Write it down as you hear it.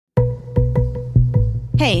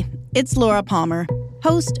Hey, it's Laura Palmer,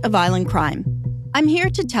 host of Island Crime. I'm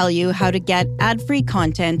here to tell you how to get ad-free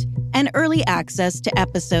content and early access to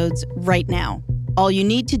episodes right now. All you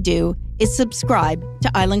need to do is subscribe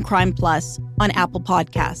to Island Crime Plus on Apple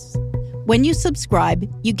Podcasts. When you subscribe,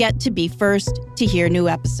 you get to be first to hear new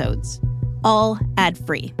episodes. All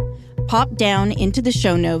ad-free. Pop down into the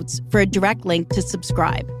show notes for a direct link to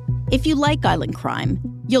subscribe. If you like Island Crime,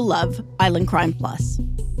 you'll love Island Crime Plus.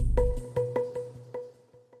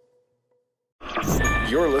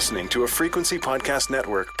 You're listening to a Frequency Podcast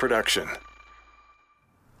Network production.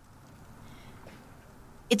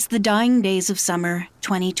 It's the dying days of summer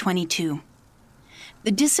 2022.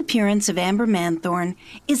 The disappearance of Amber Manthorne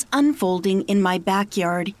is unfolding in my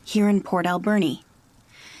backyard here in Port Alberni.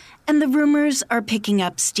 And the rumors are picking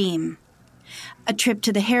up steam. A trip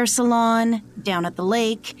to the hair salon, down at the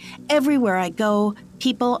lake, everywhere I go,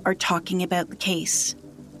 people are talking about the case.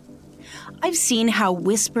 I've seen how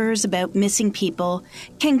whispers about missing people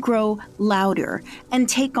can grow louder and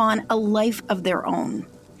take on a life of their own.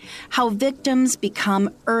 How victims become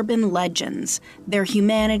urban legends, their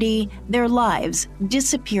humanity, their lives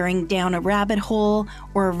disappearing down a rabbit hole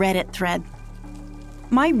or a Reddit thread.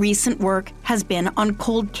 My recent work has been on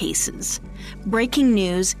cold cases. Breaking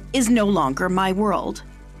news is no longer my world.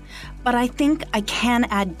 But I think I can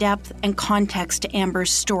add depth and context to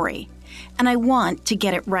Amber's story, and I want to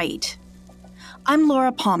get it right. I'm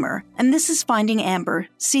Laura Palmer, and this is Finding Amber,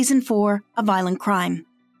 Season 4 of Island Crime.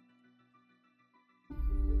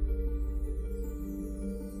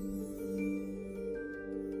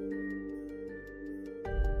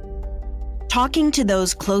 Talking to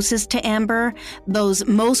those closest to Amber, those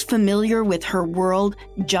most familiar with her world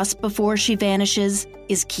just before she vanishes,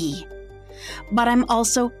 is key. But I'm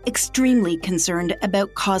also extremely concerned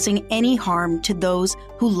about causing any harm to those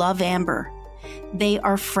who love Amber. They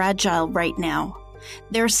are fragile right now.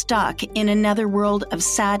 They're stuck in another world of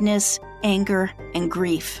sadness, anger, and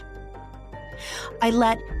grief. I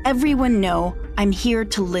let everyone know I'm here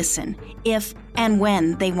to listen if and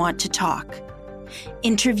when they want to talk.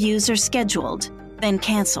 Interviews are scheduled, then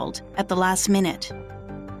canceled at the last minute.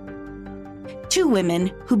 2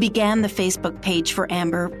 women who began the Facebook page for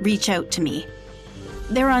Amber reach out to me.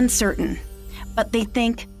 They're uncertain, but they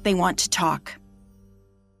think they want to talk.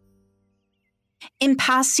 In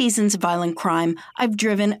past seasons of Island Crime, I've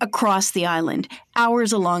driven across the island,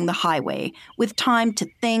 hours along the highway, with time to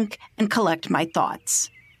think and collect my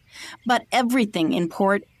thoughts. But everything in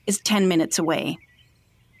Port is 10 minutes away.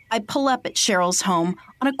 I pull up at Cheryl's home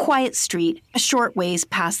on a quiet street a short ways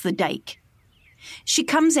past the dike. She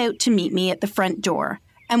comes out to meet me at the front door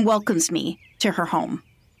and welcomes me to her home.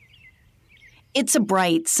 It's a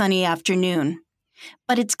bright, sunny afternoon,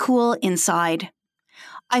 but it's cool inside.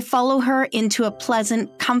 I follow her into a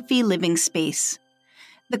pleasant, comfy living space.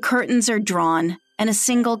 The curtains are drawn and a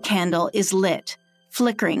single candle is lit,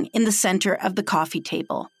 flickering in the center of the coffee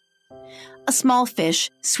table. A small fish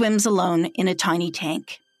swims alone in a tiny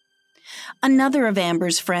tank. Another of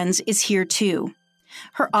Amber's friends is here too.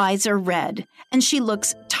 Her eyes are red, and she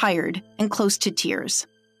looks tired and close to tears.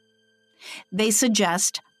 They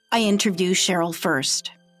suggest I interview Cheryl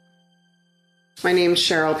first. My name's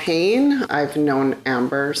Cheryl Payne. I've known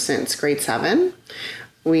Amber since grade 7.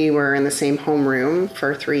 We were in the same homeroom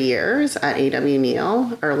for 3 years at A.W.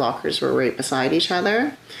 Neal. Our lockers were right beside each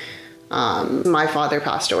other. My father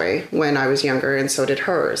passed away when I was younger, and so did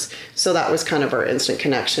hers. So that was kind of our instant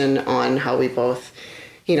connection on how we both,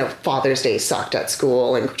 Father's Day sucked at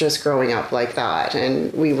school and just growing up like that.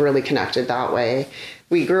 And we really connected that way.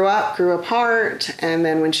 We grew apart, and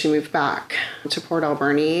then when she moved back to Port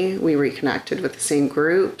Alberni, we reconnected with the same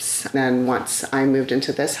groups. And then once I moved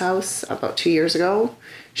into this house about 2 years ago,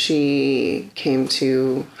 she came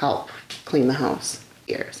to help clean the house.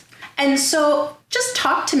 Years. And so just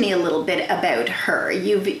talk to me a little bit about her.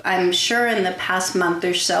 You've, I'm sure in the past month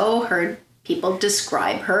or so, heard people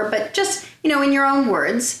describe her, but just, in your own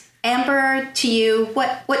words, Amber, to you,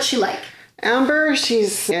 what's she like? Amber,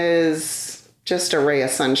 is just a ray of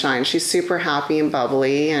sunshine. She's super happy and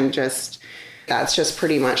bubbly, and that's just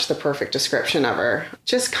pretty much the perfect description of her.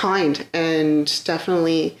 Just kind, and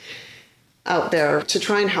definitely out there to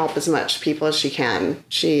try and help as much people as she can.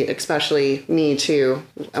 She, especially me too.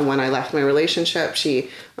 And when I left my relationship,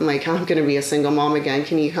 I'm like, I'm going to be a single mom again.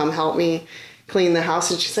 Can you come help me clean the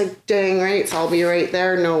house? And she's like, dang right, so I'll be right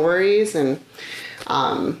there. No worries. And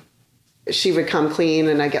she would come clean,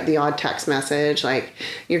 and I get the odd text message like,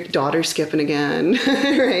 your daughter's skipping again,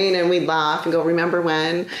 right? And we'd laugh and go, remember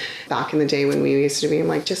when? Back in the day when we used to be, I'm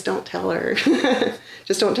like, just don't tell her.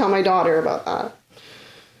 Just don't tell my daughter about that.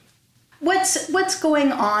 What's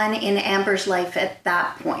going on in Amber's life at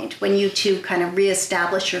that point when you two kind of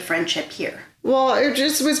reestablish your friendship here? Well, it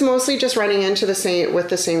just was mostly just running into the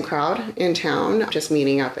same crowd in town, just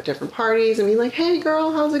meeting up at different parties and being like, hey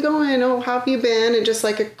girl, how's it going? Oh, how have you been? And just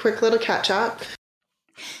like a quick little catch up.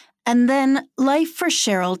 And then life for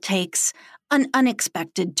Cheryl takes an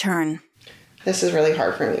unexpected turn. This is really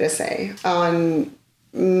hard for me to say. On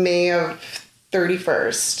May of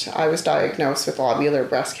 31st, I was diagnosed with lobular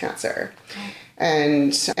breast cancer.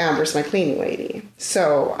 And Amber's my cleaning lady.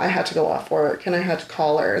 So I had to go off work and I had to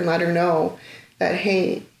call her and let her know that,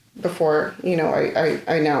 hey, before, I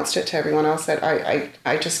announced it to everyone else that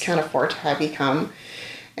I just can't afford to have you come.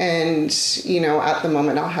 And, at the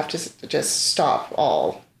moment I'll have to just stop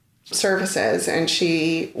all services. And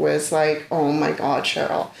she was like, oh my God,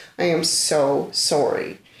 Cheryl, I am so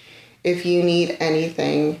sorry. If you need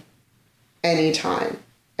anything, anytime,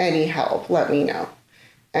 any help, let me know.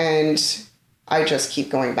 And I just keep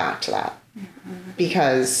going back to that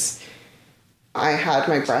because I had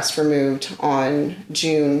my breast removed on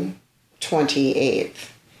June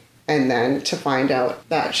 28th. And then to find out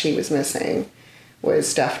that she was missing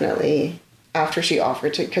was definitely after she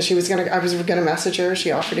offered to, because I was going to message her.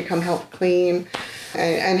 She offered to come help clean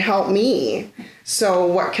and help me. So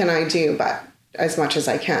what can I do but as much as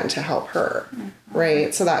I can to help her,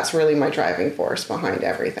 right? So that's really my driving force behind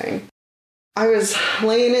everything. I was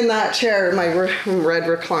laying in that chair, my red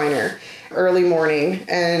recliner, early morning,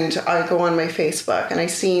 and I go on my Facebook, and I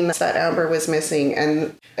seen that Amber was missing,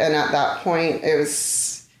 and at that point, it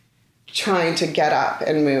was trying to get up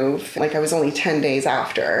and move. Like I was only 10 days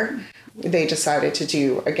after. They decided to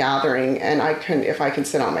do a gathering, and if I can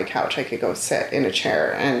sit on my couch, I could go sit in a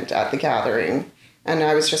chair and at the gathering, and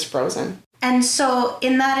I was just frozen. And so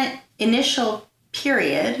in that initial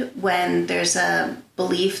period when there's a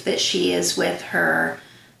belief that she is with her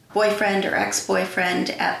boyfriend or ex-boyfriend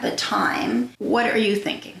at the time, what are you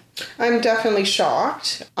thinking? I'm definitely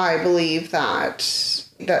shocked. I believe that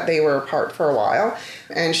they were apart for a while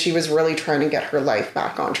and she was really trying to get her life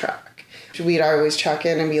back on track. We'd always check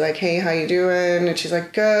in and be like, hey, how you doing? And she's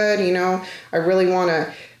like, good, I really want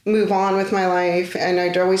to move on with my life. And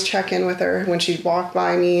I'd always check in with her when she'd walk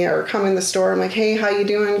by me or come in the store. I'm like, hey, how you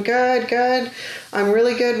doing? Good. I'm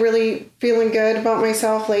really good, really feeling good about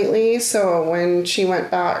myself lately. So when she went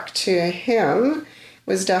back to him,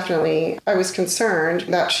 I was concerned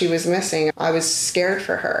that she was missing. I was scared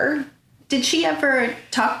for her. Did she ever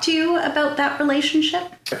talk to you about that relationship?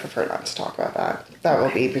 I prefer not to talk about that. That will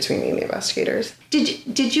be between me and the investigators.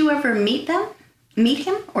 Did you ever meet him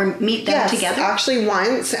or meet them together? Yes, actually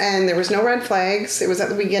once, and there was no red flags. It was at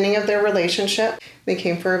the beginning of their relationship. They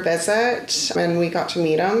came for a visit, and we got to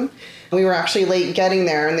meet them. We were actually late getting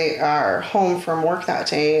there, and they are home from work that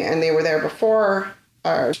day, and they were there before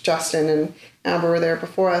Justin and Amber were there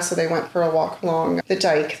before us, so they went for a walk along the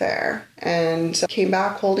dike there, and came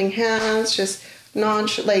back holding hands, just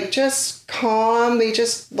just calm. They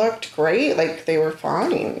just looked great, like they were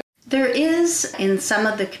fine. There is, in some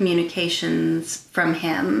of the communications from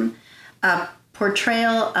him, a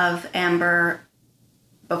portrayal of Amber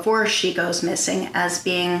before she goes missing as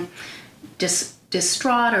being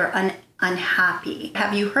distraught or unhappy.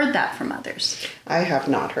 Have you heard that from others? I have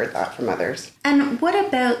not heard that from others. And what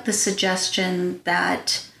about the suggestion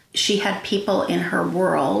that she had people in her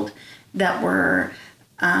world that were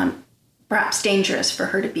perhaps dangerous for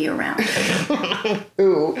her to be around?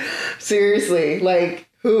 Who? Seriously,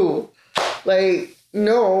 who?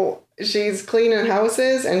 No, she's cleaning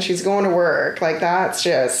houses and she's going to work. That's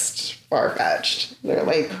just far-fetched. They're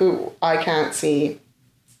like, who? I can't see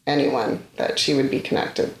anyone that she would be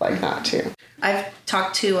connected like that to. I've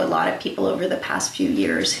talked to a lot of people over the past few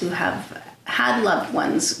years who have had loved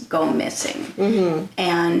ones go missing. Mm-hmm.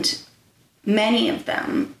 And many of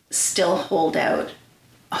them still hold out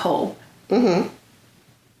hope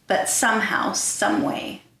that somehow, some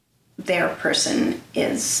way, their person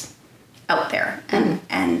is out there and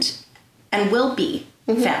will be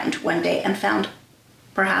found one day and found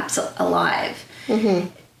perhaps alive. Mm-hmm.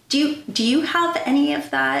 Do you have any of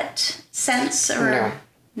that sense or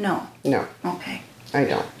no? Okay. I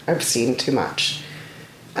don't. I've seen too much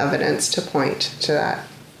evidence to point to that.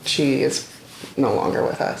 She is no longer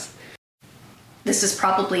with us. This is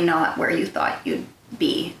probably not where you thought you'd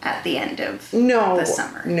be at the end of the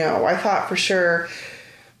summer. No, I thought for sure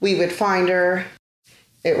we would find her.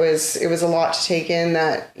 It was a lot to take in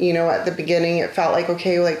that, at the beginning it felt like,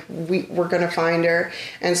 okay, we're going to find her.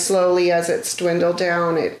 And slowly as it's dwindled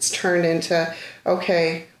down, it's turned into,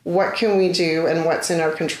 okay, what can we do and what's in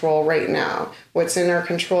our control right now? What's in our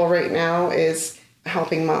control right now is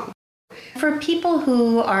helping Mom. For people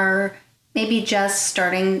who are maybe just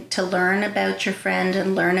starting to learn about your friend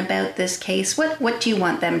and learn about this case, what do you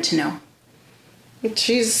want them to know?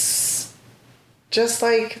 She's just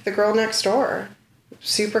like the girl next door.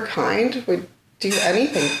 Super kind, would do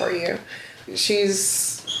anything for you.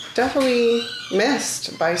 She's definitely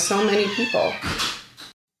missed by so many people.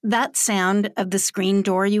 That sound of the screen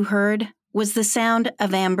door you heard was the sound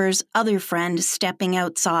of Amber's other friend stepping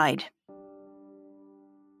outside.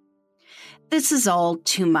 This is all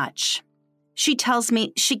too much. She tells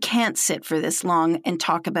me she can't sit for this long and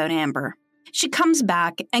talk about Amber. She comes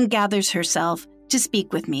back and gathers herself to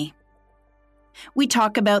speak with me. We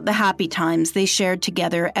talk about the happy times they shared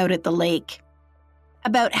together out at the lake,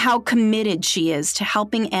 about how committed she is to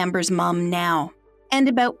helping Amber's mom now, and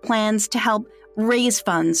about plans to help raise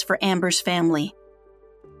funds for Amber's family.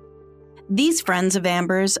 These friends of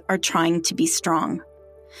Amber's are trying to be strong,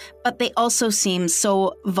 but they also seem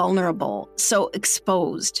so vulnerable, so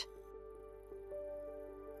exposed.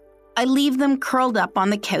 I leave them curled up on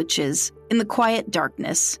the couches in the quiet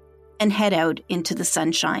darkness and head out into the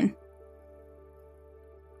sunshine.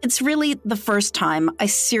 It's really the first time I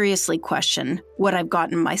seriously question what I've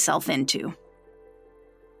gotten myself into.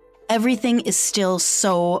 Everything is still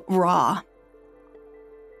so raw.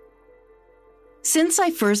 Since I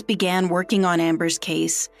first began working on Amber's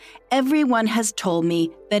case, everyone has told me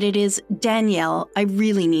that it is Danielle I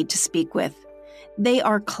really need to speak with. They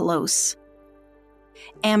are close.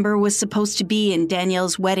 Amber was supposed to be in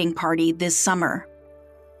Danielle's wedding party this summer.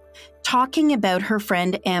 Talking about her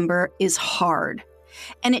friend Amber is hard,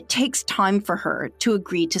 and it takes time for her to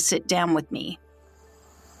agree to sit down with me.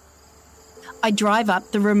 I drive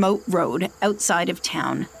up the remote road outside of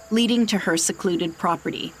town, leading to her secluded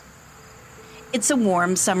property. It's a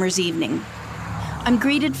warm summer's evening. I'm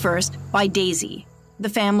greeted first by Daisy, the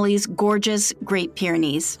family's gorgeous Great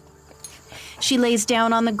Pyrenees. She lays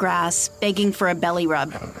down on the grass, begging for a belly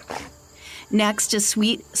rub. Next, a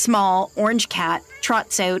sweet, small orange cat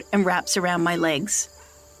trots out and wraps around my legs.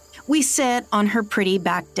 We sit on her pretty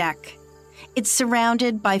back deck. It's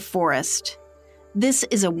surrounded by forest. This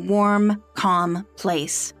is a warm, calm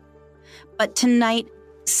place. But tonight,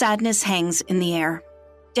 sadness hangs in the air.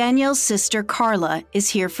 Danielle's sister Carla is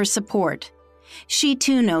here for support. She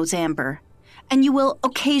too knows Amber, and you will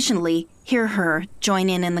occasionally hear her join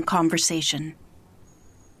in the conversation.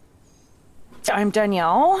 I'm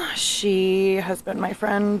Danielle. She has been my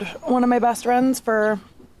friend, one of my best friends for,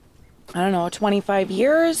 25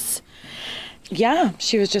 years. Yeah,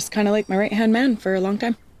 she was just kind of like my right-hand man for a long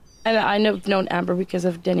time. And I've known Amber because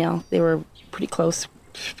of Danielle. They were pretty close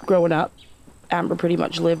growing up. Amber pretty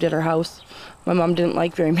much lived at her house. My mom didn't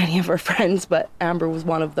like very many of her friends, but Amber was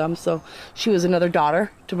one of them, so she was another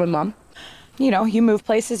daughter to my mom. You know, you move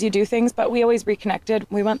places, you do things, but we always reconnected.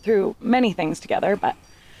 We went through many things together, but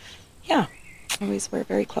yeah, always were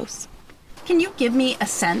very close. Can you give me a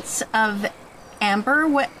sense of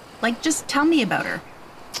Amber? Just tell me about her.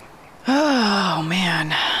 Oh,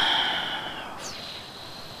 man.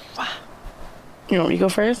 You want me to go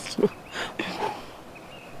first?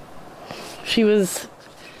 She was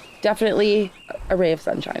definitely a ray of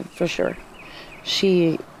sunshine, for sure.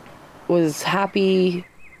 She was happy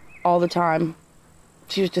all the time.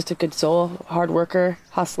 She was just a good soul, hard worker,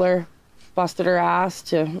 hustler, busted her ass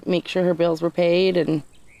to make sure her bills were paid, and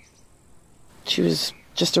she was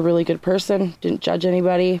just a really good person, didn't judge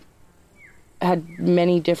anybody, had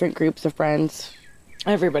many different groups of friends.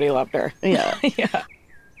 Everybody loved her. Yeah. Yeah.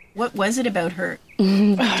 What was it about her?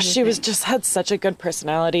 She was just had such a good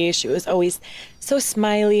personality. She was always so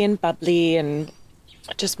smiley and bubbly and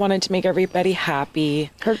just wanted to make everybody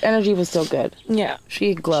happy. Her energy was so good. Yeah.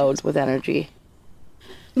 She glowed with energy.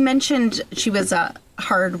 You mentioned she was a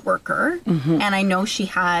hard worker, and I know she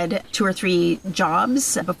had 2 or 3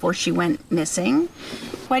 jobs before she went missing.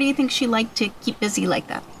 Why do you think she liked to keep busy like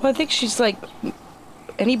that? Well, I think she's like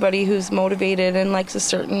anybody who's motivated and likes a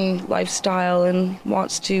certain lifestyle and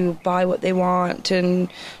wants to buy what they want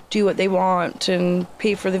and do what they want and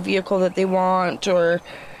pay for the vehicle that they want.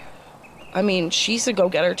 She's a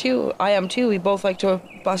go-getter too. I am too. We both like to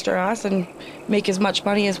bust our ass and make as much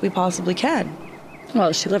money as we possibly can.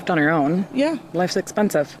 Well, she lived on her own. Yeah. Life's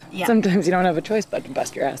expensive. Yeah. Sometimes you don't have a choice but to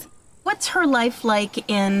bust your ass. What's her life like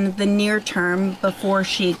in the near term before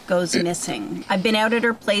she goes missing? I've been out at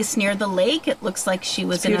her place near the lake. It looks like she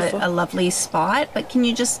was in a lovely spot. But can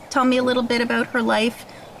you just tell me a little bit about her life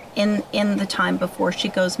in the time before she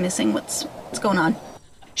goes missing? What's going on?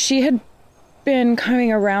 She had been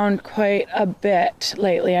coming around quite a bit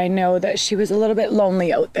lately. I know that she was a little bit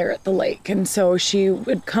lonely out there at the lake, and so she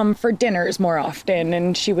would come for dinners more often,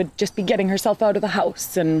 and she would just be getting herself out of the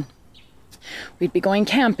house. And we'd be going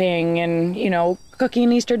camping and, you know,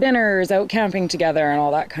 cooking Easter dinners, out camping together and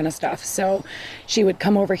all that kind of stuff. So she would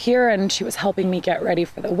come over here and she was helping me get ready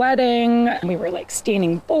for the wedding. We were like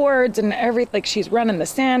staining boards and everything. Like she's running the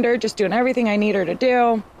sander, just doing everything I need her to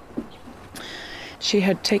do. She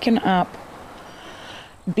had taken up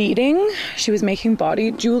beading. She was making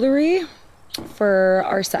body jewelry for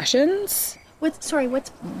our sessions. What's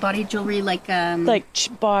body jewelry like?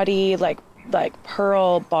 Body, like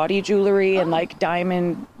pearl body jewelry and like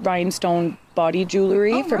diamond rhinestone body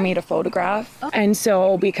jewelry for me to photograph. Oh. And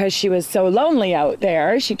so because she was so lonely out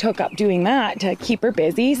there, she took up doing that to keep her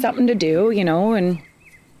busy, something to do, you know, and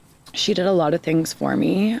she did a lot of things for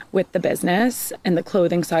me with the business, and the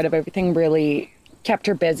clothing side of everything really kept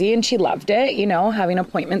her busy, and she loved it, you know, having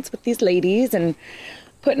appointments with these ladies and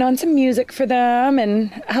putting on some music for them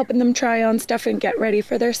and helping them try on stuff and get ready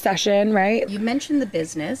for their session, right? You mentioned the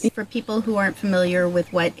business. For people who aren't familiar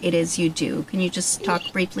with what it is you do, can you just talk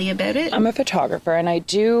briefly about it? I'm a photographer and I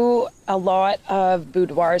do a lot of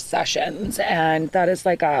boudoir sessions, and that is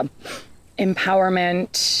like a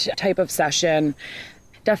empowerment type of session.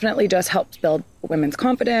 Definitely just helps build women's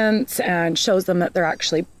confidence and shows them that they're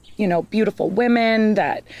actually, you know, beautiful women,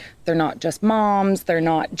 that they're not just moms, they're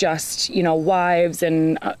not just, you know, wives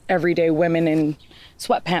and everyday women in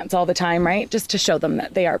sweatpants all the time, right? Just to show them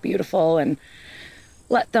that they are beautiful and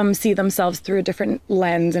let them see themselves through a different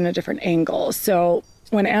lens and a different angle. So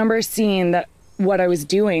when Amber seen that what I was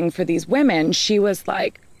doing for these women, she was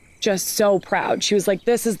like just so proud. She was like,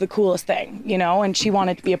 this is the coolest thing, you know, and she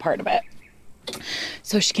wanted to be a part of it.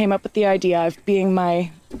 So she came up with the idea of being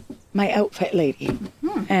my outfit lady.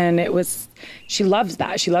 Mm-hmm. And it was, she loves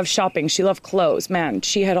that. She loves shopping. She loved clothes. Man,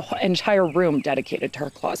 she had an entire room dedicated to her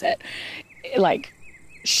closet. Like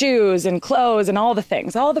shoes and clothes and all the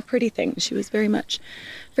things, all the pretty things. She was very much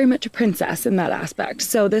a princess in that aspect.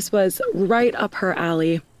 So this was right up her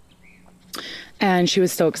alley. And she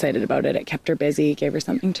was so excited about it. It kept her busy, gave her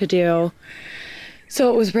something to do. So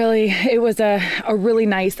it was a really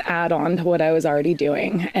nice add-on to what I was already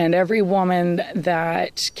doing. And every woman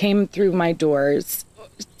that came through my doors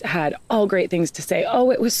had all great things to say. Oh,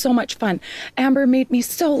 it was so much fun. Amber made me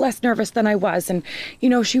so less nervous than I was. And, you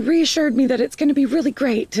know, she reassured me that it's going to be really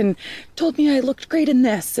great and told me I looked great in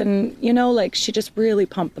this. And, you know, like she just really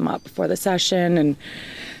pumped them up before the session and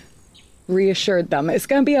reassured them it's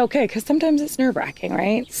going to be okay, because sometimes it's nerve-wracking,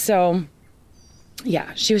 right? So,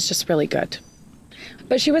 yeah, she was just really good.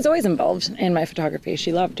 But she was always involved in my photography.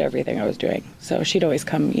 She loved everything I was doing. So she'd always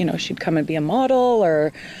come, you know, she'd come and be a model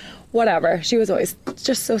or whatever. She was always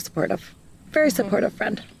just so supportive. Very supportive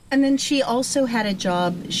friend. And then she also had a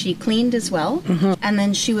job. She cleaned as well. Mm-hmm. And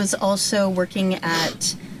then she was also working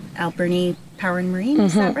at Alberni Power and Marine.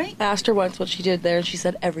 Is that right? I asked her once what she did there, and she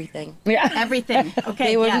said everything. Yeah. Everything.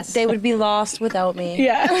 Okay, They would be lost without me.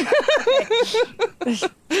 Yeah.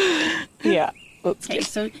 Yeah. Okay,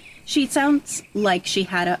 so she sounds like she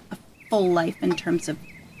had a full life in terms of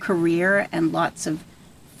career and lots of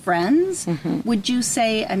friends. Mm-hmm. Would you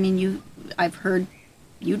say, I mean, I've heard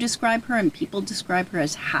you describe her and people describe her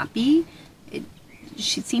as happy.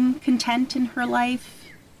 She seemed content in her life.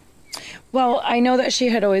 Well, I know that she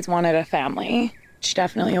had always wanted a family. She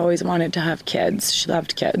definitely always wanted to have kids. She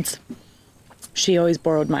loved kids. She always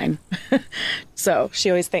borrowed mine. So she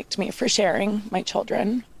always thanked me for sharing my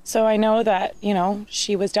children. So I know that, you know,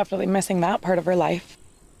 she was definitely missing that part of her life.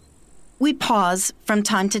 We pause from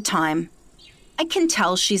time to time. I can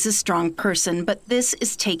tell she's a strong person, but this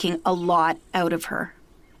is taking a lot out of her.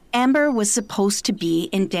 Amber was supposed to be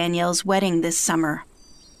in Danielle's wedding this summer.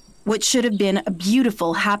 What should have been a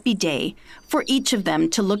beautiful, happy day for each of them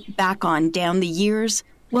to look back on down the years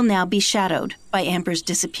will now be shadowed by Amber's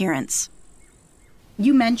disappearance.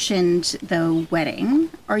 You mentioned the wedding.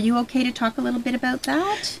 Are you okay to talk a little bit about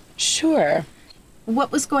that? Sure.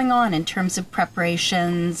 What was going on in terms of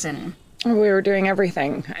preparations and... We were doing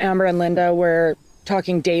everything. Amber and Linda were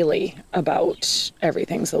talking daily about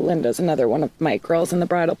everything. So Linda's another one of my girls in the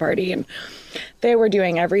bridal party, and they were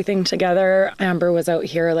doing everything together. Amber was out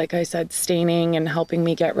here, like I said, staining and helping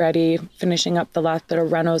me get ready, finishing up the last bit of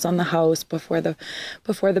renos on the house before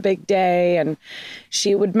the big day. And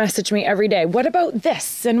she would message me every day, what about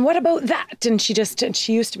this? And what about that? And she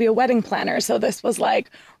used to be a wedding planner. So this was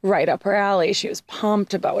like right up her alley. She was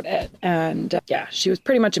pumped about it. And yeah, she was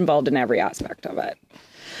pretty much involved in every aspect of it.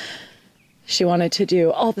 She wanted to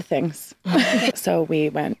do all the things. So we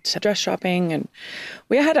went dress shopping and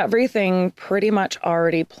we had everything pretty much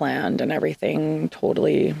already planned and everything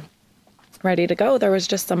totally ready to go. There was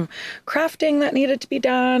just some crafting that needed to be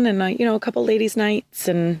done and, a couple ladies' nights,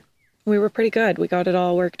 and we were pretty good. We got it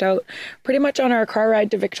all worked out pretty much on our car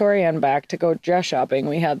ride to Victoria and back to go dress shopping.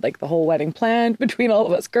 We had like the whole wedding planned between all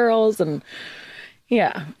of us girls, and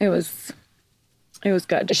yeah, it was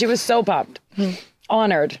good. She was so pumped,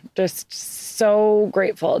 honored, just so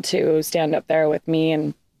grateful to stand up there with me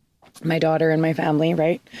and my daughter and my family,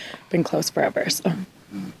 right? Been close forever, so.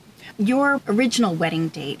 Your original wedding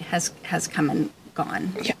date has come and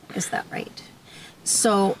gone. Yeah. Is that right?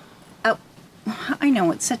 So, I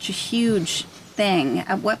know it's such a huge thing.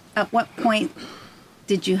 At what point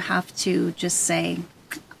did you have to just say,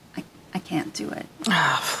 I can't do it?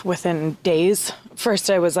 Within days. First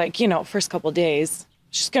I was like, first couple days,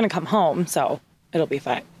 she's going to come home, so it'll be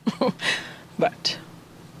fine. But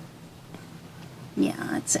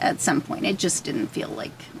yeah, it's at some point it just didn't feel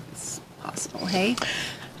like it's possible, hey?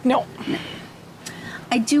 no.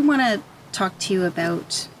 I do want to talk to you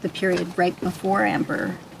about the period right before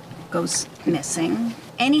Amber goes missing.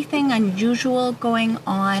 Anything unusual going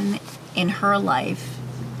on in her life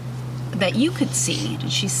that you could see?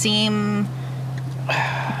 Did she seem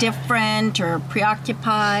different or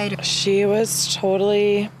preoccupied? She was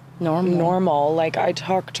totally normal. Like, I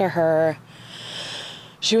talked to her.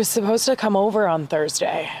 She was supposed to come over on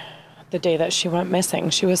Thursday, the day that she went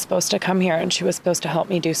missing. She was supposed to come here and she was supposed to help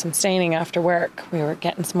me do some staining after work. We were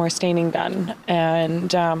getting some more staining done.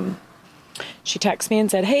 And she texted me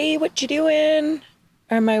and said, hey, what you doing?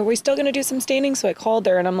 Are we still going to do some staining? So I called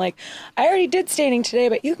her and I'm like, I already did staining today,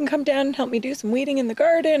 but you can come down and help me do some weeding in the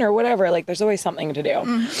garden or whatever. Like, there's always something to do.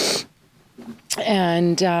 Mm-hmm.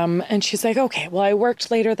 And she's like, okay, well, I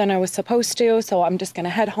worked later than I was supposed to, so I'm just going to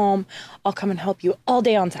head home. I'll come and help you all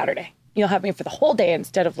day on Saturday. You'll have me for the whole day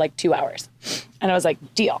instead of like 2 hours. And I was like,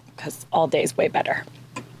 deal, because all day is way better.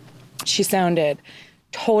 She sounded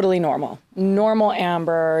totally normal. Normal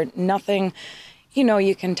Amber, nothing.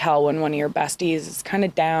 You can tell when one of your besties is kind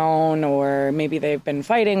of down, or maybe they've been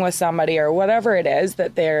fighting with somebody or whatever it is,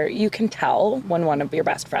 that you can tell when one of your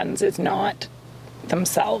best friends is not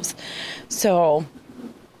themselves. So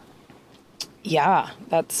yeah,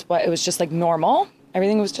 that's what it was, just like normal.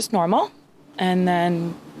 Everything was just normal, and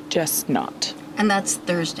then just not. And that's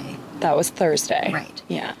Thursday. That was Thursday. Right.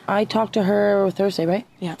 Yeah. I talked to her Thursday, right?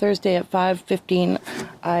 Yeah. Thursday at 5:15.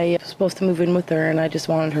 I was supposed to move in with her, and I just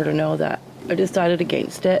wanted her to know that I decided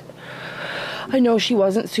against it. I know she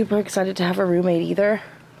wasn't super excited to have a roommate either,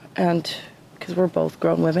 and because we're both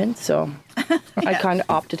grown women, so yeah. I kind of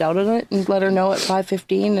opted out on it and let her know at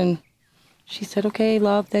 5:15, and she said, okay,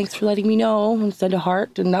 love, thanks for letting me know, and sent a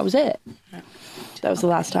heart, and that was it. Yeah. That was the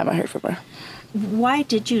last time I heard from her. Why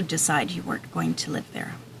did you decide you weren't going to live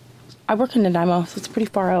there? I work in Nanaimo, so it's pretty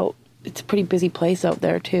far out. It's a pretty busy place out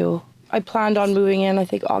there, too. I planned on moving in, I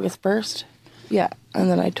think, August 1st. Yeah, and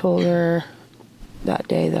then I told her that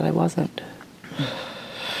day that I wasn't.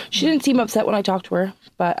 She didn't seem upset when I talked to her,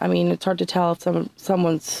 but, I mean, it's hard to tell if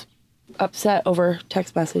someone's upset over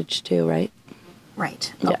text message, too, right?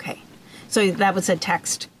 Right, Yeah. okay. So that was a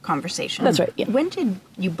text conversation. That's right, yeah. When did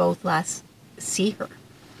you both last see her?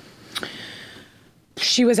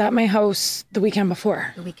 She was at my house the weekend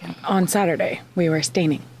before. The weekend before. On Saturday. We were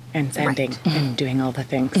staining and sanding Right. and doing all the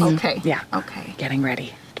things. Okay. Yeah. Okay. Getting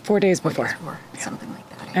ready. 4 days before. Or something like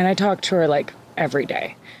that. And I talked to her like every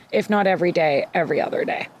day. If not every day, every other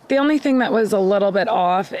day. The only thing that was a little bit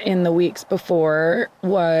off in the weeks before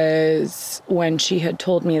was when she had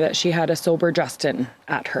told me that she had a sober Justin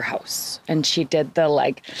at her house. And she did the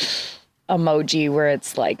like emoji where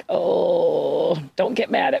it's like, oh, don't get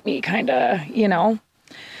mad at me kind of,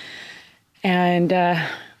 And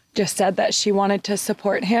just said that she wanted to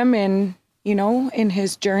support him in, in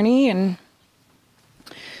his journey. And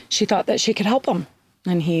she thought that she could help him.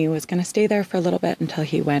 And he was going to stay there for a little bit until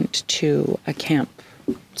he went to a camp,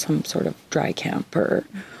 some sort of dry camp or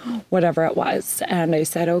whatever it was. And I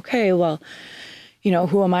said, okay, well,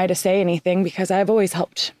 who am I to say anything? Because I've always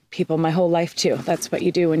helped people my whole life too. That's what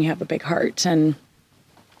you do when you have a big heart. And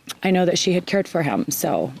I know that she had cared for him.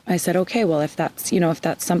 So I said, okay, well, if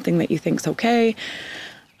that's something that you think's okay,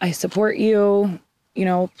 I support you,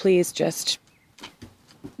 please just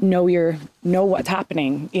know what's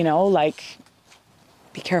happening,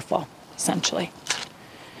 be careful, essentially.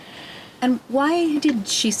 And why did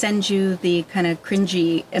she send you the kind of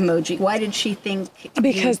cringy emoji? Why did she think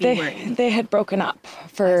Because you'd be worried? they had broken up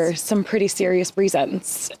for some pretty serious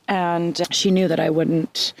reasons. And she knew that I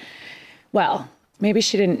wouldn't, well, maybe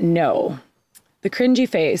she didn't know. The cringy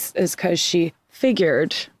face is because she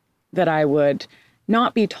figured that I would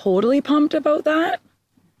not be totally pumped about that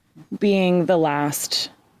being the last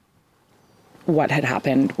what had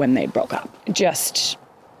happened when they broke up. Just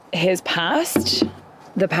his past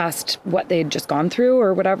the past, what they'd just gone through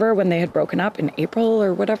or whatever, when they had broken up in April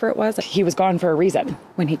or whatever it was. He was gone for a reason.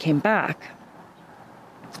 When he came back,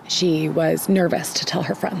 she was nervous to tell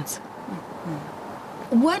her friends.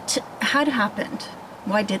 What had happened?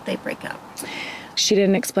 Why did they break up? She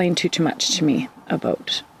didn't explain too much to me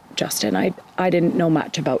about Justin. I didn't know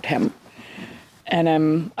much about him. And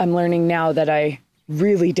I'm learning now that I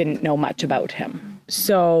really didn't know much about him.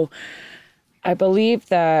 So I believe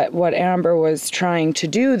that what Amber was trying to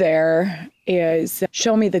do there is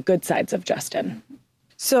show me the good sides of Justin.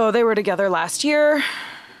 So they were together last year.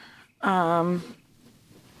 And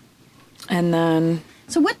then...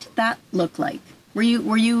 So what did that look like? Were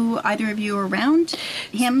you either of you around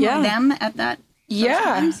him or them at that?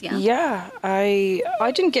 Times? Yeah. I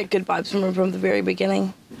didn't get good vibes from him from the very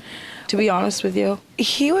beginning, to be honest with you.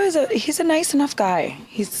 He's a nice enough guy.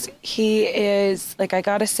 He is, like, I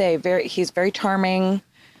gotta say, he's very charming,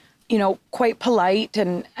 quite polite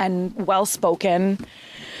and well spoken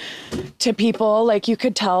to people. Like, you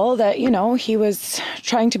could tell that, he was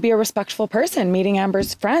trying to be a respectful person, meeting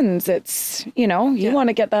Amber's friends. It's, you want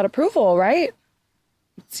to get that approval, right?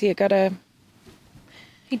 So you gotta...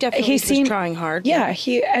 He definitely was trying hard. Yeah,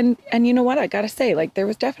 and you know what? I gotta say, like, there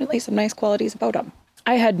was definitely some nice qualities about him.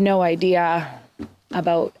 I had no idea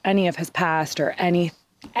about any of his past or any...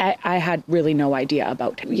 I had really no idea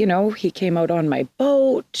about him. He came out on my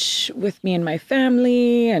boat with me and my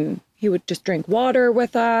family, and he would just drink water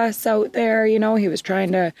with us out there. He was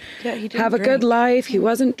trying to have a good life. He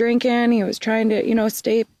wasn't drinking. He was trying to,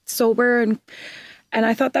 stay sober, and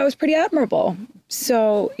I thought that was pretty admirable.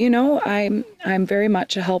 So, I'm very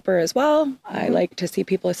much a helper as well. I like to see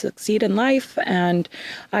people succeed in life, and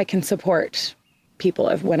I can support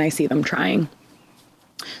people when I see them trying.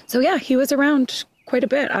 So yeah, he was around quite a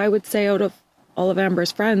bit. I would say out of all of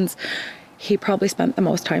Amber's friends, he probably spent the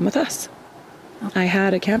most time with us. I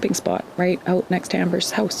had a camping spot right out next to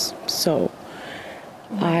Amber's house. So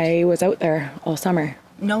I was out there all summer.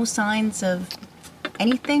 No signs of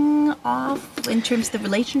anything off in terms of the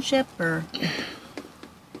relationship, or?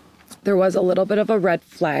 There was a little bit of a red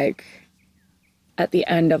flag at the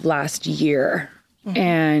end of last year. Mm-hmm.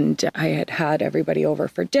 And I had everybody over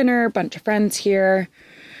for dinner, a bunch of friends here,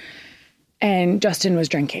 and Justin was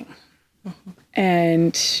drinking. Mm-hmm.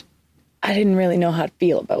 And I didn't really know how to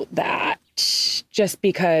feel about that, just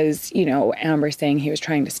because, Amber saying he was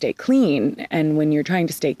trying to stay clean. And when you're trying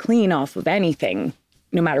to stay clean off of anything,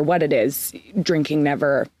 no matter what it is, drinking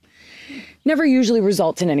never usually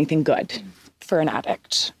results in anything good for an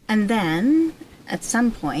addict. And then at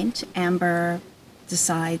some point, Amber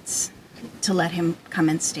decides to let him come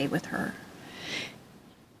and stay with her.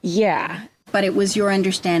 Yeah. But it was your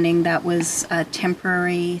understanding that was a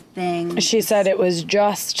temporary thing? She said it was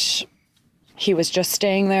he was just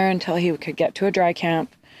staying there until he could get to a dry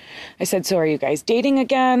camp. I said, so are you guys dating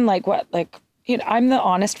again? Like what? Like, I'm the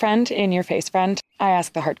honest friend, in your face friend. I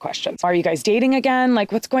ask the hard questions. Are you guys dating again?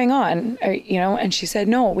 Like, what's going on? And she said,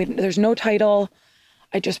 no, there's no title.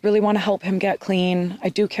 I just really want to help him get clean. I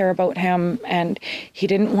do care about him. And he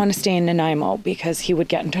didn't want to stay in Nanaimo because he would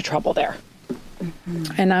get into trouble there.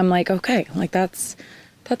 Mm-hmm. And I'm like, okay, like that's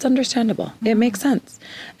understandable. Mm-hmm. It makes sense.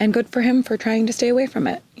 And good for him for trying to stay away from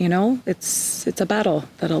it. It's a battle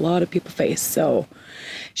that a lot of people face. So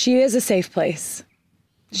she is a safe place.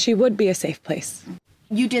 She would be a safe place.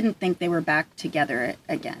 You didn't think they were back together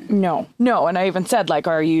again? No. And I even said, like,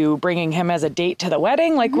 are you bringing him as a date to the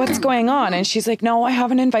wedding? Like, what's going on? And she's like, no, I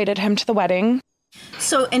haven't invited him to the wedding.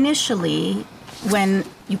 So initially, when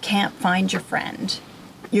you can't find your friend,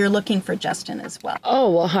 you're looking for Justin as well?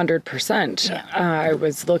 Oh, 100%. Yeah. I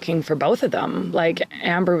was looking for both of them. Like,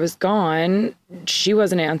 Amber was gone. She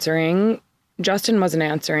wasn't answering. Justin wasn't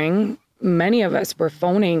answering. Many of us were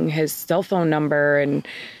phoning his cell phone number and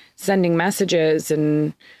sending messages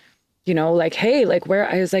and, like, hey, like, where?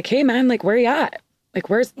 I was like, hey, man, like, where you at? Like,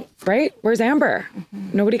 where's Amber? Mm-hmm.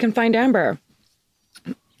 Nobody can find Amber.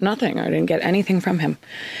 Nothing. I didn't get anything from him.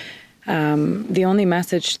 The only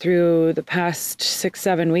message through the past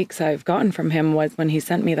 6-7 weeks I've gotten from him was when he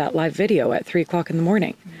sent me that live video at 3:00 in the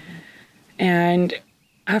morning. Mm-hmm. And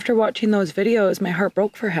after watching those videos, my heart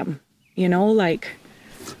broke for him. Like,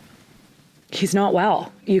 he's not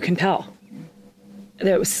well. You can tell.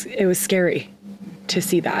 It was scary to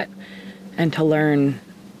see that and to learn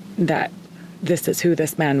that this is who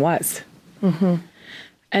this man was. Mm-hmm.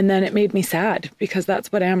 And then it made me sad because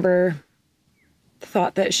that's what Amber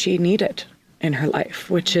thought that she needed in her life,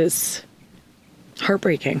 which is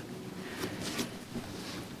heartbreaking.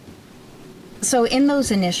 So in those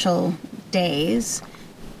initial days,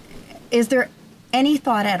 is there any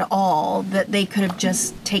thought at all that they could have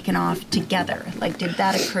just taken off together? Like, did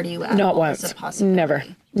that occur to you at Not all once. as a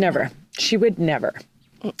possibility? Never. She would never.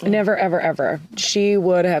 Never, ever, ever. She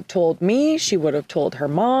would have told me. She would have told her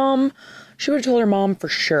mom. She would have told her mom for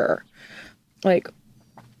sure. Like,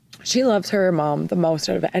 she loves her mom the most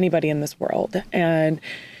out of anybody in this world. And,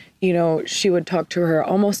 you know, she would talk to her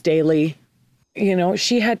almost daily. You know,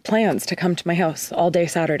 she had plans to come to my house all day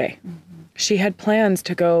Saturday. She had plans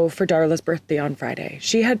to go for Darla's birthday on Friday.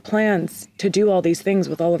 She had plans to do all these things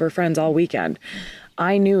with all of her friends all weekend.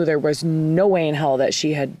 I knew there was no way in hell that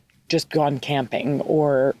she had just gone camping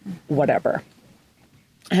or whatever.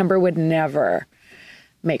 Amber would never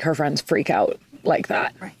make her friends freak out like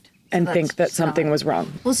that. Right. And think that something was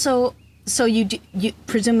wrong. Well, so you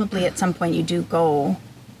presumably at some point you do go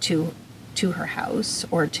to her house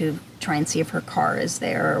or to try and see if her car is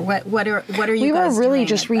there. Or what are you? We were guys really doing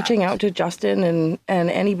just at reaching that? out to Justin and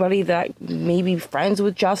anybody that may be friends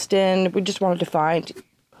with Justin. We just wanted to find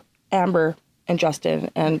Amber and Justin,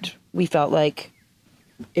 and we felt like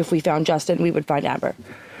if we found Justin, we would find Amber.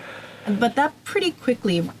 But that pretty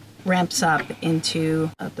quickly ramps up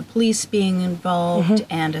into the police being involved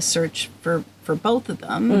and a search for both of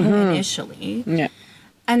them initially. Yeah.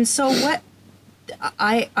 And so what,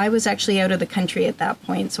 I was actually out of the country at that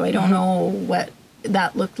point, so I don't know what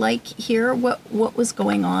that looked like here. What was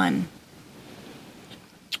going on?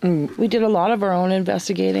 We did a lot of our own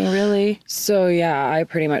investigating, really. So, yeah, I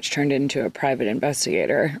pretty much turned into a private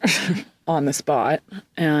investigator on the spot.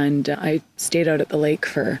 And I stayed out at the lake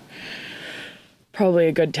for probably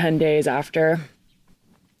a good 10 days after,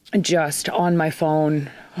 just on my phone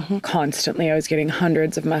constantly. I was getting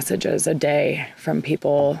hundreds of messages a day from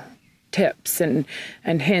people, tips and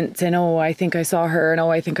hints, and oh, I think I saw her, and oh,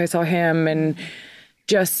 I think I saw him, and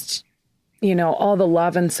just, you know, all the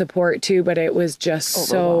love and support too, but it was just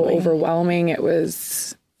so overwhelming. I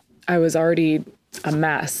was already a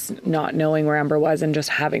mess, not knowing where Amber was and just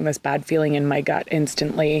having this bad feeling in my gut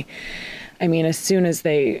instantly. I mean, as soon as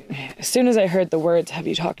I heard the words, "Have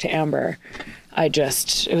you talked to Amber?"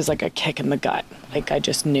 it was like a kick in the gut. Like, I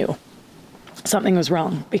just knew something was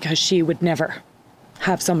wrong, because she would never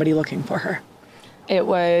have somebody looking for her. It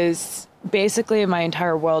was basically my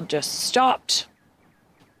entire world just stopped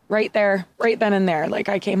right there, right then and there. Like,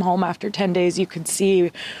 I came home after 10 days, you could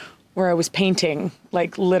see where I was painting.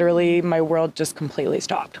 Like, literally, my world just completely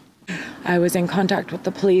stopped. I was in contact with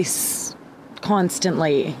the police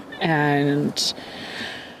constantly and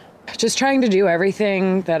just trying to do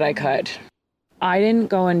everything that I could. I didn't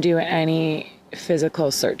go and do any physical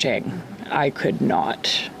searching. I could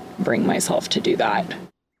not bring myself to do that.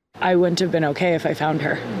 I wouldn't have been okay if I found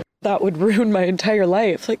her. That would ruin my entire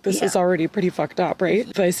life. Like, this is already pretty fucked up, right?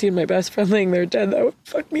 If I seen my best friend laying there dead, that would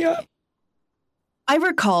fuck me up. I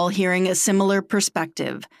recall hearing a similar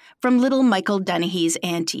perspective from little Michael Dennehy's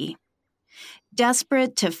auntie.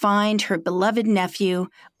 Desperate to find her beloved nephew,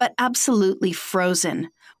 but absolutely frozen,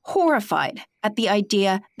 horrified at the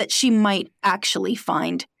idea that she might actually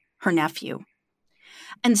find her nephew.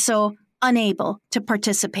 And so, unable to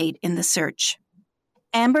participate in the search.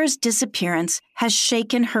 Amber's disappearance has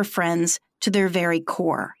shaken her friends to their very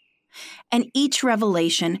core, and each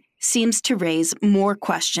revelation seems to raise more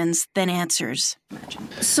questions than answers.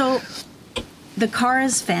 So, the car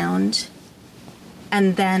is found,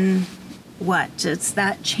 and then what? Does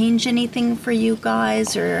that change anything for you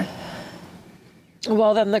guys, or?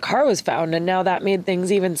 Well, then the car was found, and now that made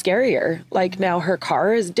things even scarier. Like, now her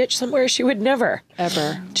car is ditched somewhere. She would never,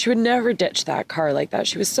 ever. She would never ditch that car like that.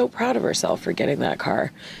 She was so proud of herself for getting that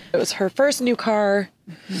car. It was her first new car.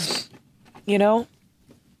 You know?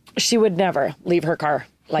 She would never leave her car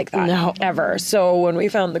like that. No. Ever. So when we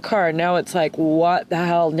found the car, now it's like, what the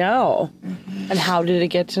hell now? And how did it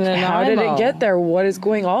get to Nanaimo? How did it get there? What is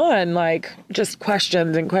going on? Like, just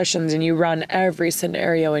questions and questions, and you run every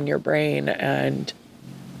scenario in your brain, and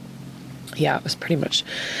yeah, it was pretty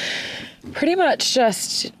much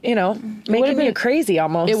just, you know, making me crazy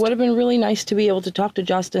almost. It would have been really nice to be able to talk to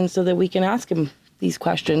Justin so that we can ask him these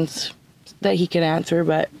questions that he can answer,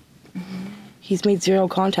 but he's made zero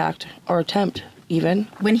contact or attempt even.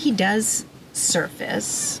 When he does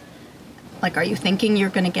surface, like, are you thinking you're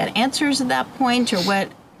going to get answers at that point, or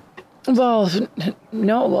what? Well,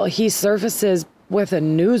 no. Well, he surfaces with a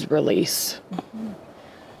news release.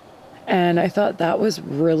 And I thought that was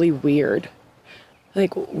really weird.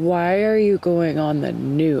 Like, why are you going on the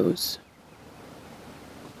news?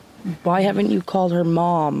 Why haven't you called her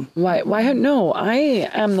mom? Why? No, I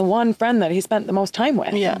am the one friend that he spent the most time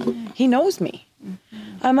with. Yeah. He knows me.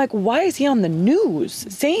 I'm like, why is he on the news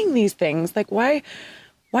saying these things? Like, why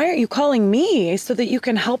aren't you calling me so that you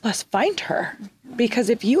can help us find her? Because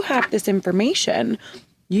if you have this information,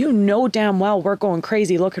 you know damn well we're going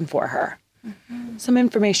crazy looking for her. Some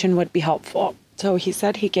information would be helpful. So he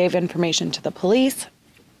said he gave information to the police.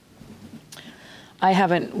 I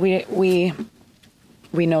haven't, we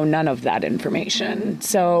know none of that information.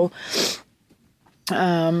 So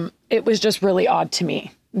it was just really odd to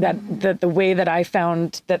me that the way that I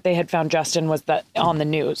found that they had found Justin was that on the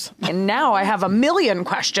news. And now I have a million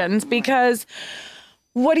questions because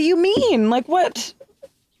what do you mean? Like what?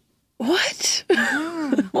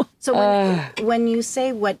 So when you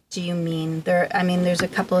say what do you mean, there's a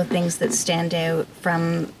couple of things that stand out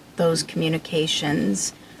from those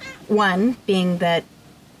communications. One being that,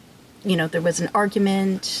 there was an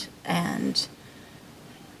argument and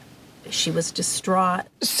she was distraught.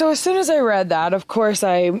 So as soon as I read that, of course,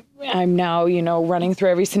 I'm now, running through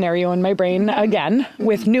every scenario in my brain again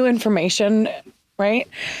with new information, right?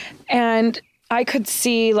 And I could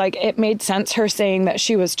see, it made sense her saying that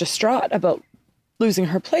she was distraught about losing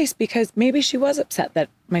her place because maybe she was upset that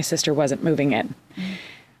my sister wasn't moving in.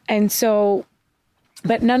 And so,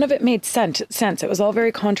 but none of it made sense. It was all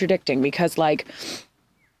very contradicting because,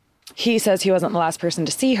 he says he wasn't the last person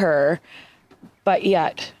to see her, but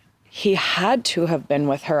yet he had to have been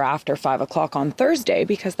with her after 5 o'clock on Thursday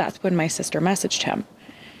because that's when my sister messaged him.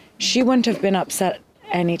 She wouldn't have been upset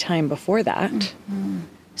any time before that.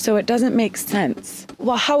 So it doesn't make sense.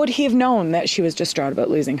 Well, how would he have known that she was distraught about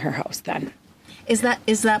losing her house then? Is that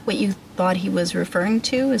what you thought he was referring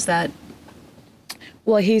to? Is that?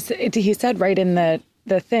 Well, he said right in the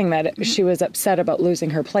thing that she was upset about losing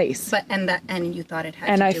her place. And you thought it had.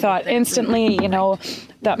 And to I do thought with instantly,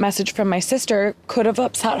 that message from my sister could have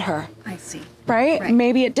upset her. I see. Right?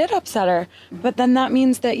 Maybe it did upset her, but then that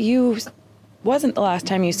means that wasn't the last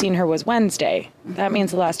time you seen her was Wednesday. That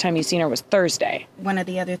means the last time you seen her was Thursday. One of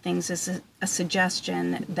the other things is a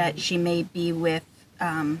suggestion that she may be with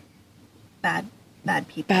bad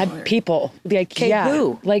people. Bad people.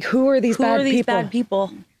 Who? Who are these Who bad are these people? bad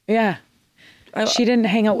people? Yeah. She didn't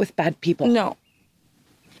hang out with bad people. No.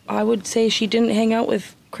 I would say she didn't hang out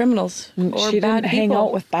with criminals or she bad didn't hang people.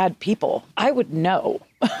 out with bad people. I would know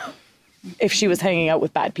if she was hanging out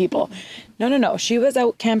with bad people. No. She was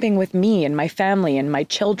out camping with me and my family and my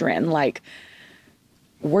children.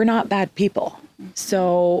 We're not bad people.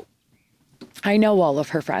 So I know all of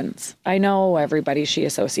her friends. I know everybody she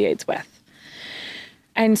associates with.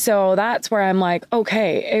 And so that's where I'm like,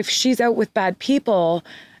 okay, if she's out with bad people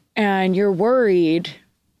and you're worried,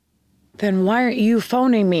 then why aren't you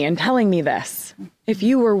phoning me and telling me this? If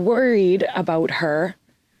you were worried about her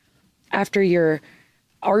after your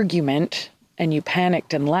argument and you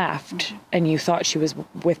panicked and left and you thought she was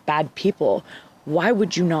with bad people, why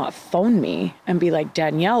would you not phone me and be like,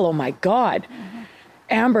 Danielle, oh my God,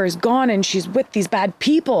 Amber's gone and she's with these bad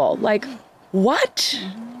people? What?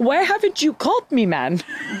 Why haven't you called me, man?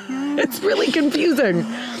 It's really confusing.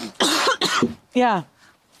 Yeah.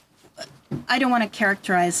 I don't want to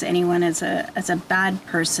characterize anyone as a bad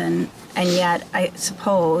person, and yet I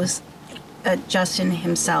suppose Justin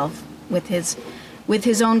himself, with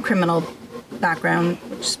his own criminal background,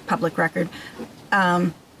 which is public record,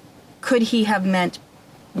 could he have meant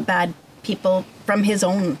bad people from his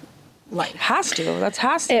own life? It has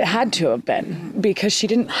to. It had to have been because she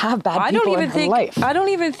didn't have bad people in her life. I don't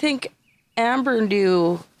even think Amber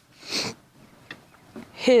knew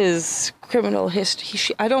his criminal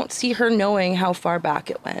history. I don't see her knowing how far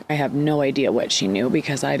back it went. I have no idea what she knew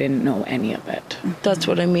because I didn't know any of it. That's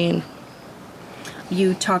what I mean.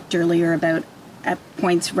 You talked earlier about at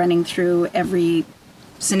points running through every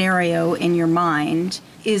scenario in your mind.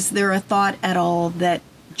 Is there a thought at all that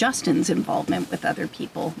Justin's involvement with other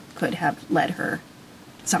people could have led her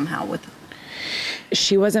somehow with?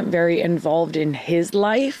 She wasn't very involved in his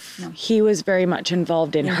life. No. He was very much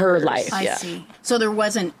involved in her life. I see. So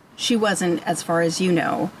she wasn't, as far as you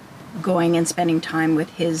know, going and spending time with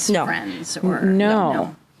his friends or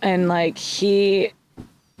no. And he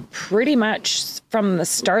pretty much from the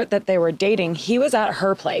start that they were dating, he was at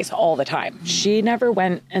her place all the time. Mm-hmm. She never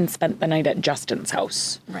went and spent the night at Justin's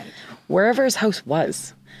house. Right. Wherever his house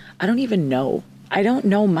was. I don't even know. I don't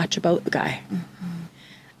know much about the guy. Mm-hmm.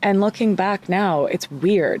 And looking back now, it's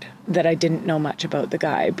weird that I didn't know much about the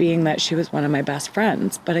guy, being that she was one of my best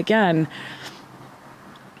friends. But again,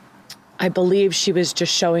 I believe she was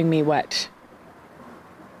just showing me what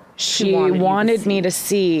she wanted me to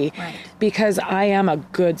see, right. Because I am a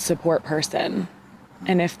good support person.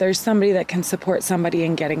 And if there's somebody that can support somebody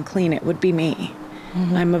in getting clean, it would be me.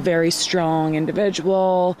 Mm-hmm. I'm a very strong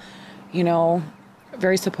individual,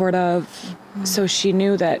 very supportive. Mm-hmm. So she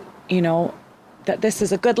knew that, that this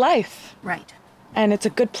is a good life. Right. And it's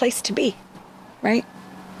a good place to be. right?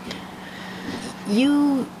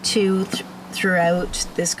 You two, throughout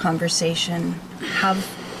this conversation, have,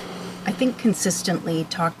 I think, consistently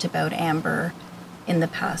talked about Amber in the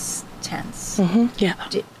past tense. Yeah.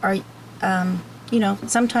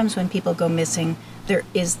 Sometimes when people go missing, there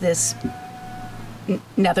is this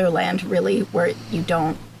netherland, really, where you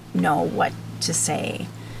don't know what to say.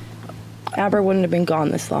 Amber wouldn't have been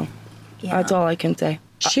gone this long. Yeah. That's all I can say.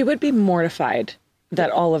 She would be mortified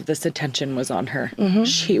that all of this attention was on her.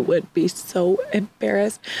 She would be so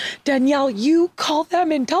embarrassed. Danielle, you call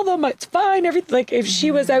them and tell them it's fine. Everything. Like, if she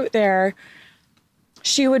was out there,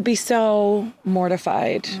 she would be so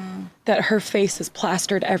mortified that her face is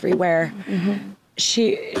plastered everywhere.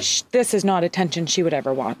 This is not attention she would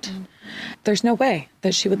ever want. There's no way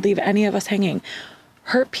that she would leave any of us hanging.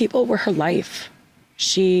 Her people were her life.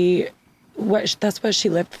 That's what she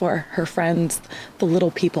lived for. Her friends, the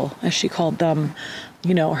little people, as she called them,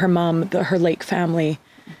 her mom, her Lake family.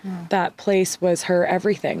 That place was her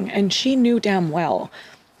everything. And she knew damn well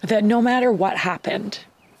that no matter what happened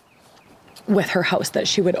with her house, that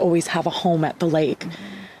she would always have a home at the lake,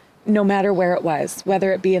 no matter where it was,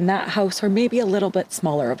 whether it be in that house or maybe a little bit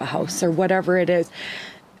smaller of a house or whatever it is.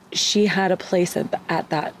 She had a place at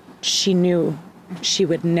that. She knew she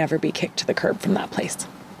would never be kicked to the curb from that place.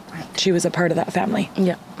 Right. She was a part of that family.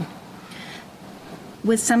 Yeah.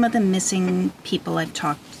 With some of the missing people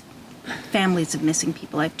families of missing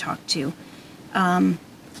people I've talked to,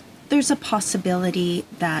 there's a possibility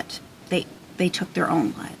that they took their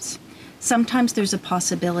own lives. Sometimes there's a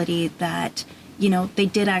possibility that, they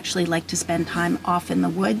did actually like to spend time off in the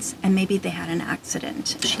woods and maybe they had an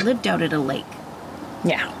accident. She lived out at a lake.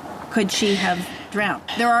 Yeah. Could she have drowned?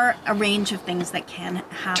 There are a range of things that can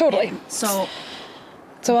happen. Totally. So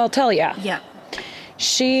I'll tell you. yeah.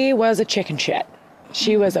 She was a chicken shit.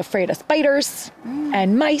 She was afraid of spiders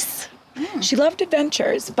and mice. She loved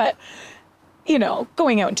adventures, but,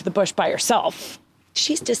 going out into the bush by herself,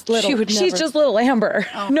 she's just little. She's just little Amber.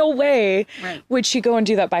 Oh. No way Right. would she go and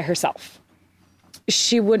do that by herself.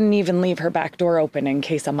 She wouldn't even leave her back door open in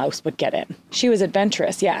case a mouse would get in. She was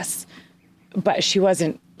adventurous, yes, but she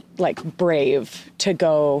wasn't brave to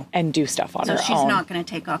go and do stuff on her own. So she's not going to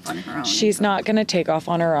take off on her own. She's not going to take off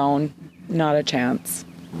on her own. Not a chance.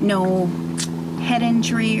 No head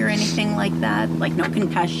injury or anything like that? Like no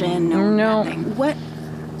concussion? No. Nothing. What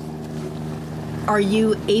are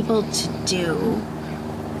you able to do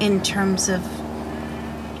in terms of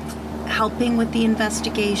helping with the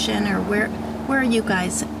investigation, or where are you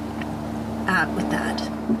guys at with that?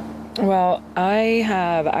 Well, I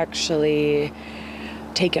have actually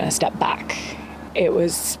taken a step back. It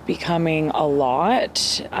was becoming a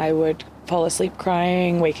lot. I would fall asleep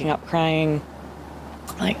crying, waking up crying.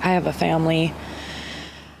 I have a family.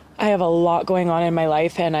 I have a lot going on in my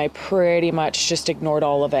life, and I pretty much just ignored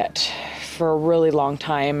all of it for a really long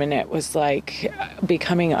time, and it was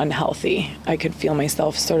becoming unhealthy. I could feel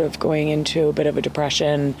myself sort of going into a bit of a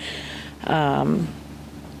depression.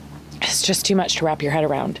 It's just too much to wrap your head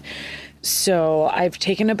around. So I've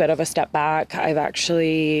taken a bit of a step back. I've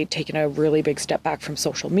actually taken a really big step back from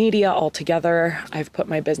social media altogether. I've put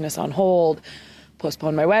my business on hold,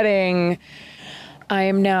 postponed my wedding. I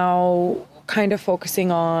am now kind of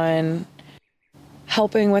focusing on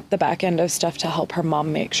helping with the back end of stuff to help her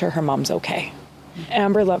mom make sure her mom's okay.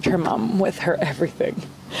 Amber loved her mom with her everything.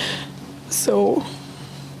 So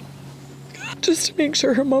just to make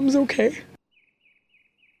sure her mom's okay.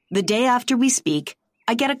 The day after we speak,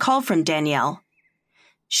 I get a call from Danielle.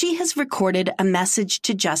 She has recorded a message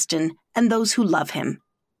to Justin and those who love him.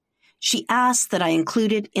 She asks that I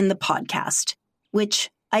include it in the podcast, which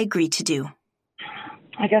I agree to do.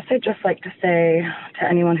 I guess I'd just like to say to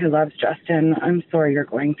anyone who loves Justin, I'm sorry you're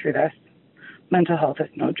going through this. Mental health is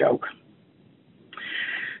no joke.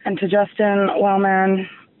 And to Justin, well, man,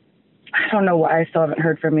 I don't know why I still haven't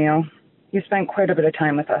heard from you. You spent quite a bit of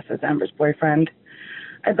time with us as Amber's boyfriend.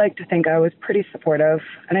 I'd like to think I was pretty supportive,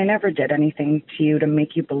 and I never did anything to you to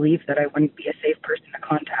make you believe that I wouldn't be a safe person to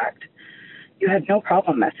contact. You had no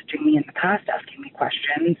problem messaging me in the past, asking me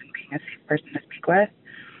questions and being a safe person to speak with.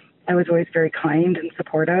 I was always very kind and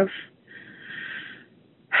supportive.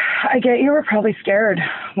 I get you were probably scared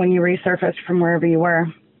when you resurfaced from wherever you were,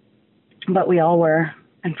 but we all were,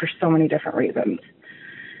 and for so many different reasons.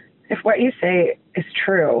 If what you say is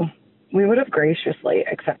true, we would have graciously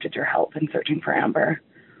accepted your help in searching for Amber.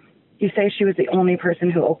 You say she was the only person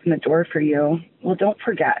who opened the door for you. Well, don't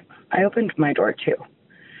forget, I opened my door too.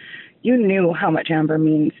 You knew how much Amber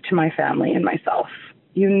means to my family and myself.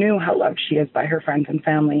 You knew how loved she is by her friends and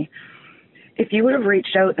family. If you would have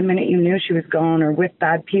reached out the minute you knew she was gone or with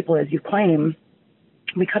bad people, as you claim,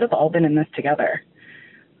 We could have all been in this together.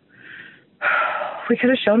 We could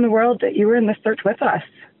have shown the world that you were in this search with us.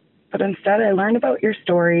 But instead, I learned about your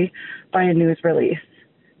story by a news release.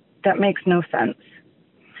 That makes no sense.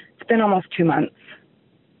 It's been almost 2 months.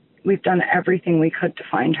 We've done everything we could to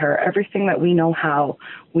find her, everything that we know how.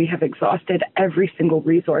 We have exhausted every single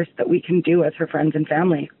resource that we can do as her friends and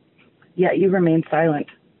family. Yet you remain silent.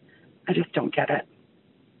 I just don't get it.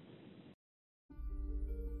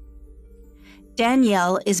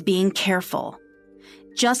 Danielle is being careful.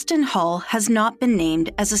 Justin Hull has not been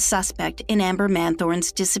named as a suspect in Amber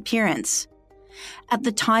Manthorn's disappearance. At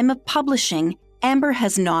the time of publishing, Amber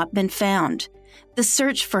has not been found. The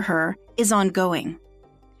search for her is ongoing.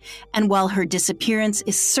 And while her disappearance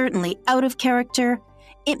is certainly out of character,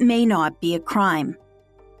 it may not be a crime.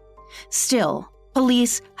 Still,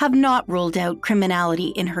 police have not ruled out criminality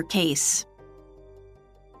in her case.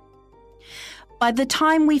 By the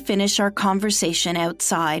time we finish our conversation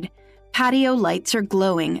outside, patio lights are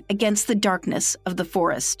glowing against the darkness of the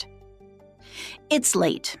forest. It's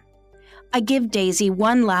late. I give Daisy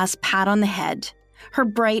one last pat on the head, her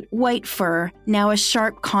bright white fur now a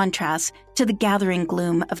sharp contrast to the gathering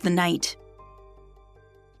gloom of the night.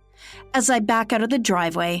 As I back out of the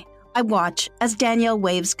driveway, I watch as Danielle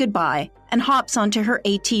waves goodbye and hops onto her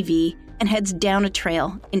ATV and heads down a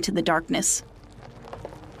trail into the darkness.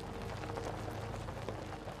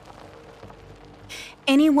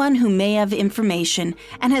 Anyone who may have information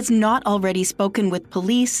and has not already spoken with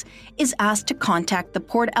police is asked to contact the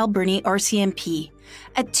Port Alberni RCMP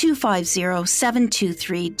at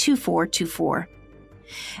 250-723-2424.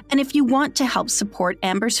 And if you want to help support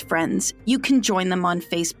Amber's friends, you can join them on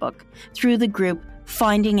Facebook through the group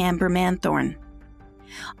Finding Amber Manthorn.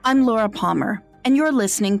 I'm Laura Palmer, and you're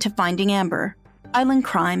listening to Finding Amber, Island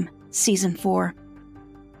Crime, Season 4.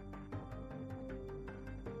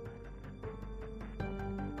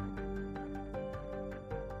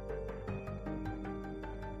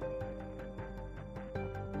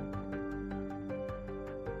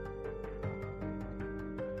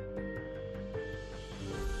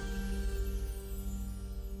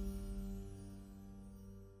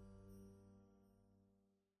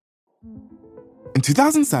 In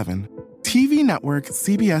 2007, TV network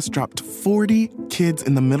CBS dropped 40 kids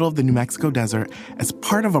in the middle of the New Mexico desert as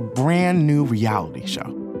part of a brand new reality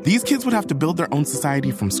show. These kids would have to build their own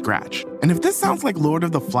society from scratch. And if this sounds like Lord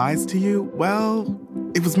of the Flies to you, well,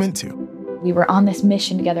 it was meant to. We were on this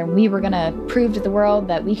mission together, and we were going to prove to the world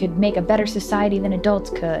that we could make a better society than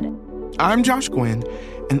adults could. I'm Josh Gwynn,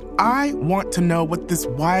 and I want to know what this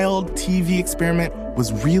wild TV experiment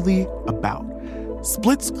was really about.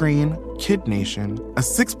 Split Screen, Kid Nation, a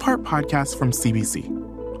 6-part podcast from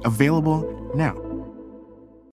CBC. Available now.